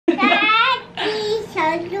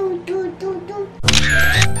Hello,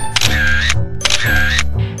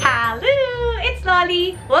 it's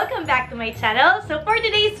Lolly. Welcome back to my channel. So for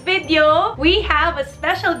today's video, we have a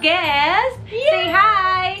special guest. Yay! Say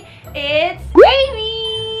hi. It's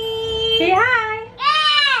Amy. Say hi.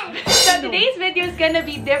 So today's video is gonna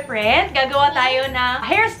be different. Gagawa tayo ng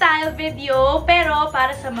hairstyle video, pero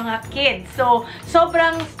para sa mga kids. So,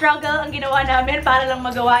 sobrang struggle ang ginawa namin para lang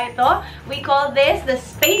magawa ito. We call this the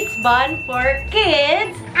space bun for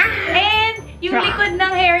kids. And yung likod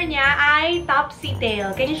ng hair niya ay topsy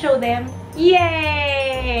tail. Can you show them?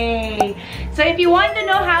 Yay! So if you want to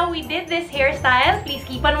know how we did this hairstyle, please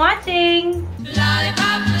keep on watching.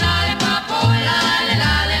 Lollipop, lollipop, oh, lolly,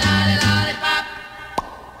 lolly, lolly, lollipop.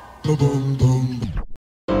 Boom, boom.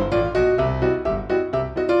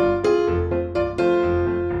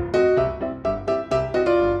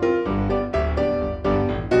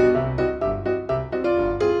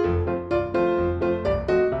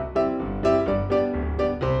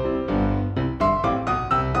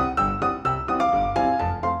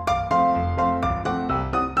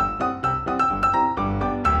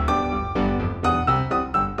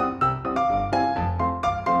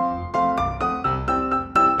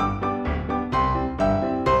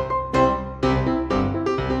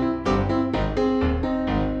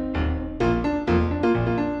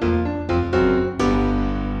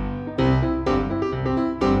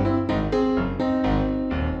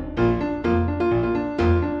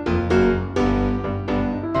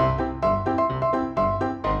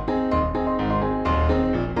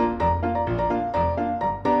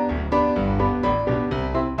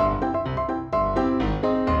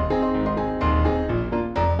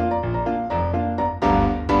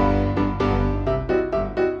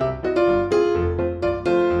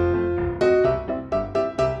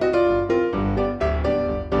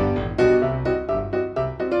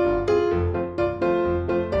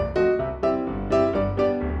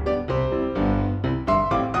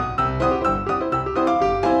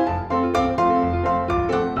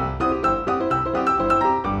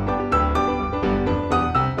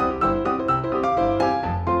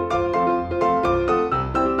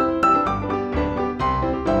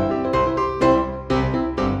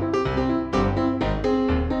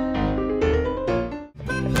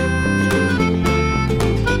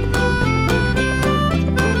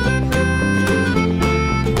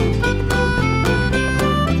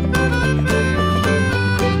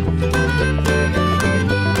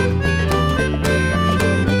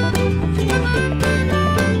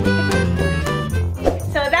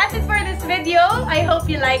 I hope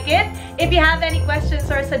you like it. If you have any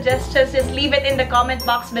questions or suggestions, just leave it in the comment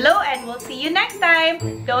box below and we'll see you next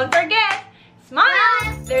time. Don't forget,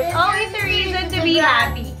 smile! There's always a reason to be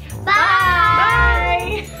happy.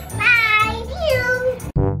 Bye! Bye!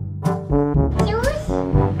 Cheers!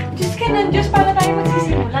 Just ganun, just para tayo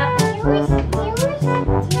magsisimula. Cheers!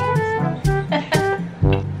 Cheers!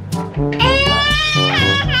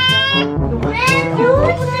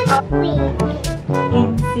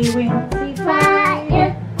 Wincy, wincy,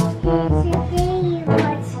 fire. Here's your day,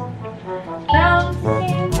 watch.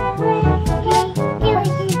 Bouncing away. Here's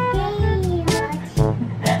your day,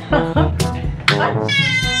 watch.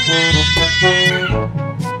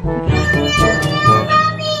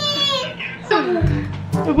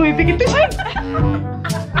 Uy, bigit to siya.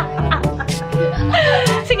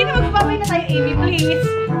 Sige na, magpapabay na tayo, Amy, please.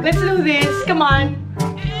 Let's do this. Come on.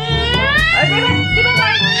 Okay, sige na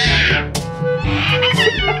tayo.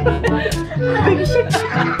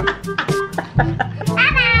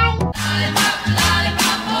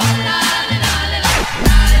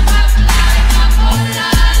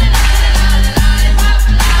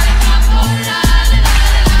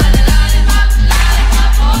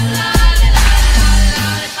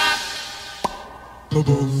 Boom,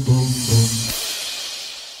 boom, boom.